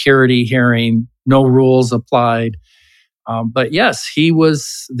 a security hearing, no rules applied. But yes, he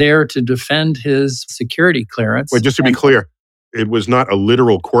was there to defend his security clearance. Well, just to be clear, it was not a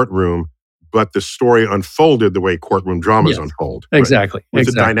literal courtroom, but the story unfolded the way courtroom dramas unfold. Exactly. Right?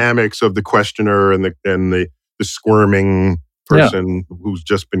 With the dynamics of the questioner and the squirming person who's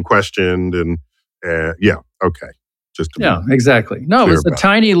just been questioned, and okay. Exactly. No, it was a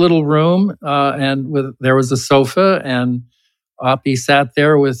tiny little room, and there was a sofa, and Oppie sat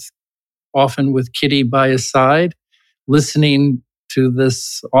there often with Kitty by his side, listening to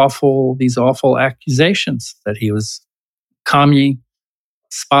these awful accusations that he was commie,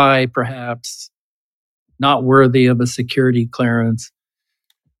 spy, perhaps not worthy of a security clearance.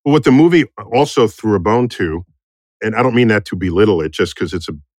 Well, what the movie also threw a bone to, and I don't mean that to belittle it, just because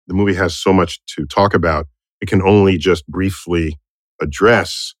the movie has so much to talk about. It can only just briefly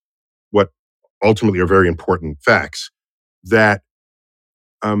address what ultimately are very important facts, that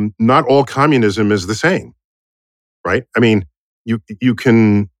not all communism is the same, right? I mean, you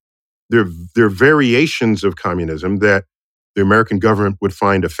can, there are variations of communism that the American government would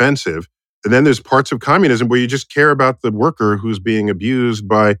find offensive. And then there's parts of communism where you just care about the worker who's being abused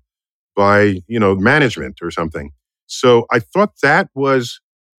by management or something. So I thought that was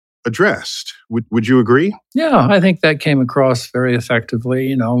addressed. Would you agree? Yeah, I think that came across very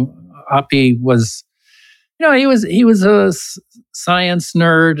effectively. Oppie was, he was a science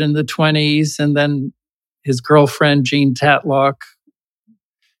nerd in the 1920s, and then his girlfriend, Jean Tatlock,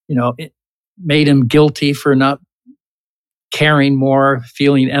 it made him guilty for not caring more,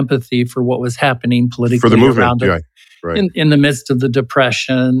 feeling empathy for what was happening politically for the movement, around him right. in the midst of the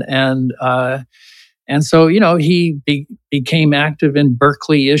Depression. And so, he became active in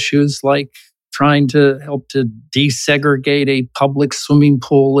Berkeley issues like trying to help to desegregate a public swimming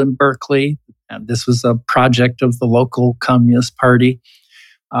pool in Berkeley. And this was a project of the local Communist Party.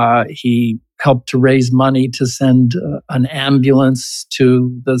 He helped to raise money to send an ambulance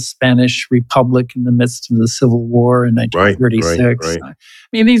to the Spanish Republic in the midst of the Civil War in 1936. Right. I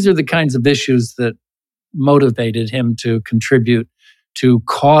mean, these are the kinds of issues that motivated him to contribute to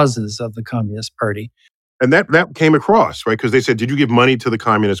causes of the Communist Party. And that came across, right? Because they said, did you give money to the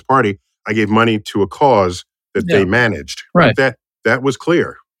Communist Party? I gave money to a cause that they managed. Right. That was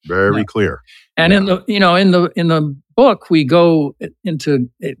clear, very clear. And in the book, we go into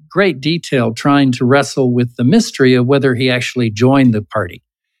great detail trying to wrestle with the mystery of whether he actually joined the party.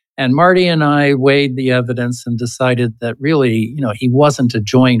 And Marty and I weighed the evidence and decided that really, he wasn't a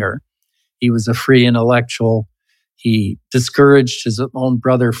joiner. He was a free intellectual. He discouraged his own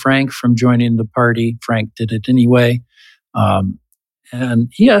brother, Frank, from joining the party. Frank did it anyway.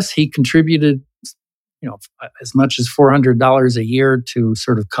 And yes, he contributed, as much as $400 a year to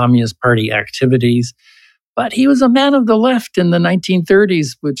sort of Communist Party activities. But he was a man of the left in the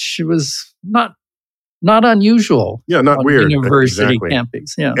 1930s, which was not unusual. Yeah, not weird. University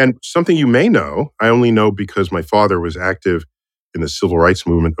campings. Yeah. And something you may know, I only know because my father was active in the civil rights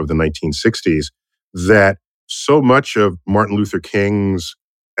movement of the 1960s, that so much of Martin Luther King's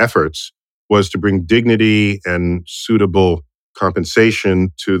efforts was to bring dignity and suitable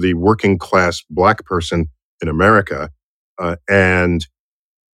compensation to the working class Black person in America. And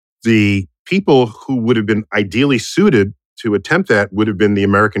the people who would have been ideally suited to attempt that would have been the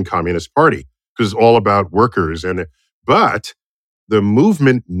American Communist Party, because it's all about workers. But the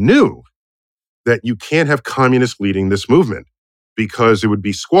movement knew that you can't have communists leading this movement because it would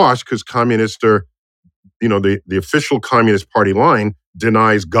be squashed, because communists are, the official Communist Party line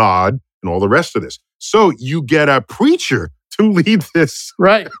denies God and all the rest of this. So you get a preacher to lead this.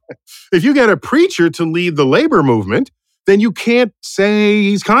 Right. If you get a preacher to lead the labor movement, then you can't say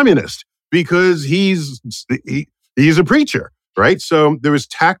he's communist because he's a preacher, right? So there was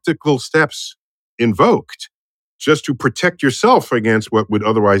tactical steps invoked just to protect yourself against what would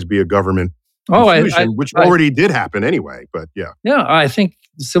otherwise be a government confusion, which already did happen anyway. But yeah. Yeah, I think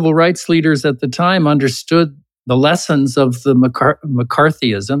the civil rights leaders at the time understood the lessons of the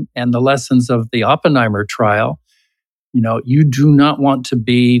McCarthyism and the lessons of the Oppenheimer trial. You do not want to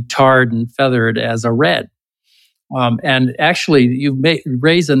be tarred and feathered as a red. And actually, you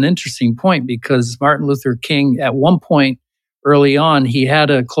raise an interesting point, because Martin Luther King, at one point early on, he had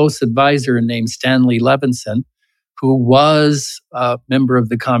a close advisor named Stanley Levinson, who was a member of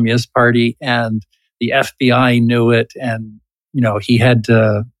the Communist Party, and the FBI knew it. And, he had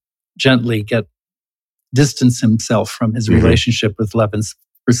to gently distance himself from his relationship with Levinson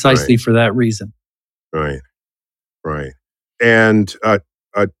precisely for that reason. Right. And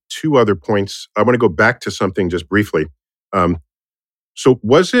two other points. I want to go back to something just briefly. So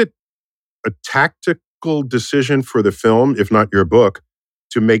was it a tactical decision for the film, if not your book,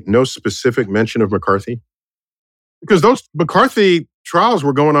 to make no specific mention of McCarthy? Because those McCarthy trials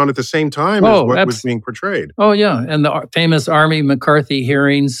were going on at the same time as what was being portrayed. Oh, yeah. And the famous Army McCarthy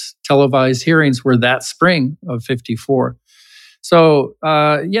hearings, televised hearings, were that spring of 1954. So,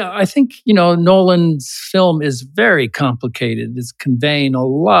 I think, Nolan's film is very complicated. It's conveying a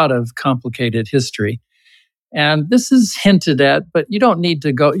lot of complicated history. And this is hinted at, but you don't need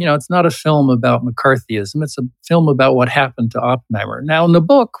to go, it's not a film about McCarthyism. It's a film about what happened to Oppenheimer. Now, in the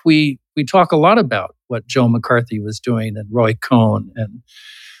book, we talk a lot about what Joe McCarthy was doing, and Roy Cohn,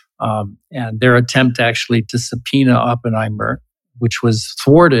 and their attempt actually to subpoena Oppenheimer, which was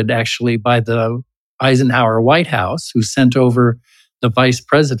thwarted actually by the Eisenhower White House, who sent over the vice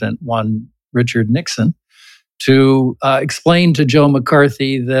president, one Richard Nixon, to explain to Joe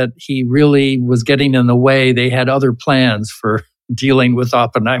McCarthy that he really was getting in the way. They had other plans for dealing with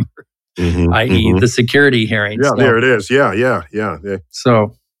Oppenheimer, i.e. the security hearings. Yeah, there it is. Yeah.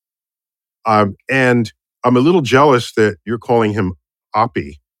 So, and I'm a little jealous that you're calling him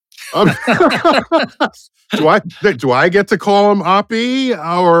Oppie. Do I get to call him Oppie,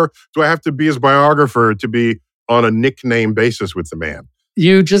 or do I have to be his biographer to be on a nickname basis with the man?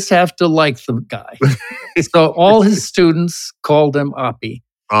 You just have to like the guy. So all his students called him Oppie.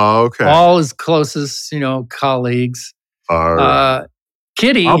 Oh, okay. All his closest, colleagues. Right.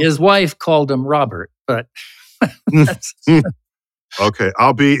 Kitty, his wife, called him Robert, but okay.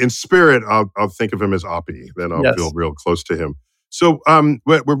 I'll be in spirit. I'll think of him as Oppie. Then I'll feel real close to him. So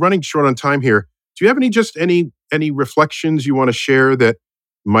we're running short on time here. Do you have any reflections you want to share that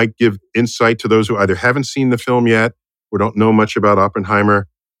might give insight to those who either haven't seen the film yet or don't know much about Oppenheimer?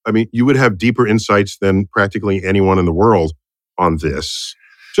 I mean, you would have deeper insights than practically anyone in the world on this.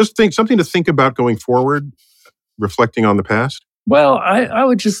 Just something to think about going forward, reflecting on the past. Well, I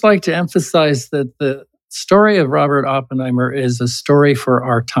would just like to emphasize that the story of Robert Oppenheimer is a story for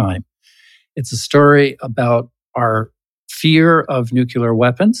our time. It's a story about our fear of nuclear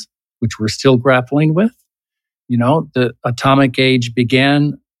weapons, which we're still grappling with. The atomic age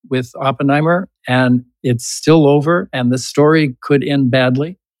began with Oppenheimer, and it's still over, and the story could end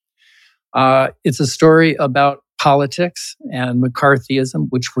badly. It's a story about politics and McCarthyism,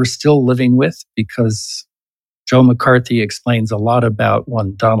 which we're still living with, because Joe McCarthy explains a lot about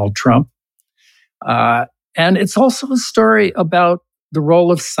one Donald Trump. And it's also a story about the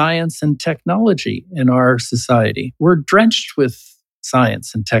role of science and technology in our society. We're drenched with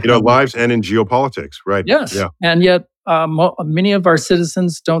science and technology. Lives and in geopolitics, right? Yes. Yeah. And yet many of our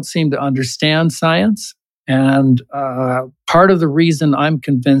citizens don't seem to understand science. And part of the reason I'm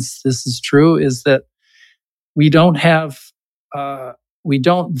convinced this is true is that we don't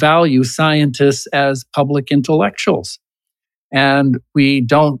value scientists as public intellectuals. And we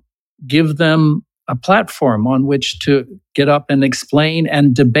don't give them a platform on which to get up and explain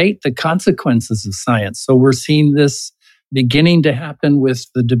and debate the consequences of science. So we're seeing this beginning to happen with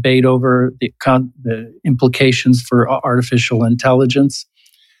the debate over the implications for artificial intelligence.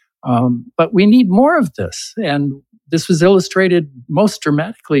 But we need more of this. And this was illustrated most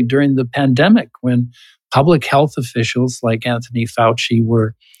dramatically during the pandemic, when public health officials like Anthony Fauci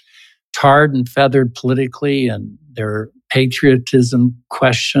were tarred and feathered politically, and their patriotism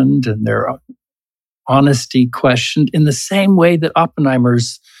questioned and their honesty questioned in the same way that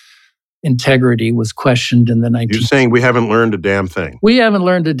Oppenheimer's integrity was questioned in the 19th. You're saying we haven't learned a damn thing. We haven't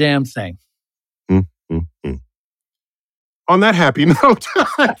learned a damn thing. On that happy note.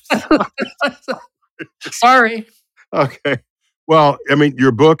 Sorry. Okay. Well, I mean,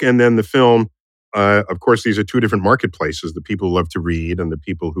 your book and then the film, of course, these are two different marketplaces, the people who love to read and the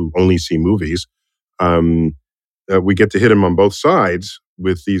people who only see movies. We get to hit them on both sides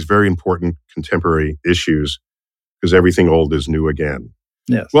with these very important contemporary issues, because everything old is new again.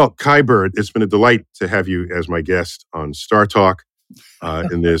 Yes. Well, Kai Bird, it's been a delight to have you as my guest on Star Talk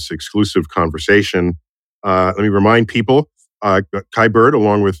in this exclusive conversation. Let me remind people, Kai Bird,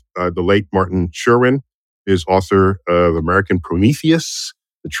 along with the late Martin Sherwin, is author of American Prometheus,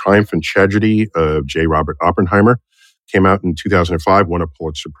 The Triumph and Tragedy of J. Robert Oppenheimer. Came out in 2005, won a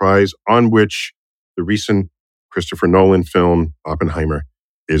Pulitzer Prize, on which the recent Christopher Nolan film, Oppenheimer,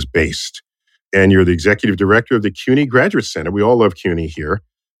 is based. And you're the executive director of the CUNY Graduate Center. We all love CUNY here,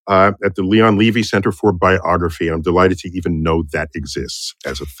 at the Leon Levy Center for Biography. I'm delighted to even know that exists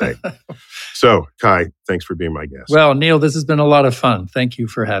as a thing. So, Kai, thanks for being my guest. Well, Neil, this has been a lot of fun. Thank you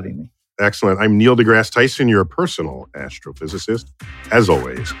for having me. Excellent. I'm Neil deGrasse Tyson, your personal astrophysicist. As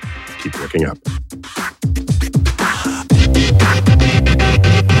always, keep looking up.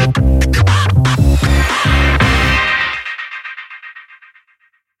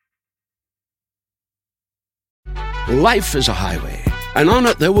 Life is a highway, and on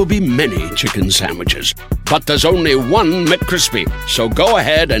it there will be many chicken sandwiches. But there's only one McCrispy. So go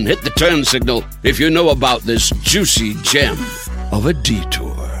ahead and hit the turn signal if you know about this juicy gem of a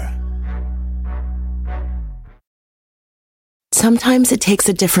detour. Sometimes it takes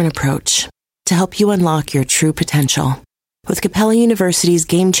a different approach to help you unlock your true potential. With Capella University's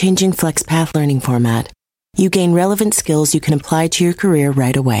game-changing FlexPath learning format, you gain relevant skills you can apply to your career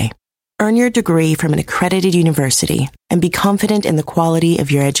right away. Earn your degree from an accredited university and be confident in the quality of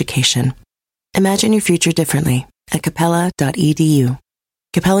your education. Imagine your future differently at capella.edu.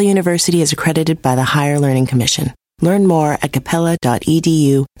 Capella University is accredited by the Higher Learning Commission. Learn more at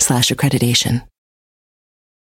capella.edu/accreditation.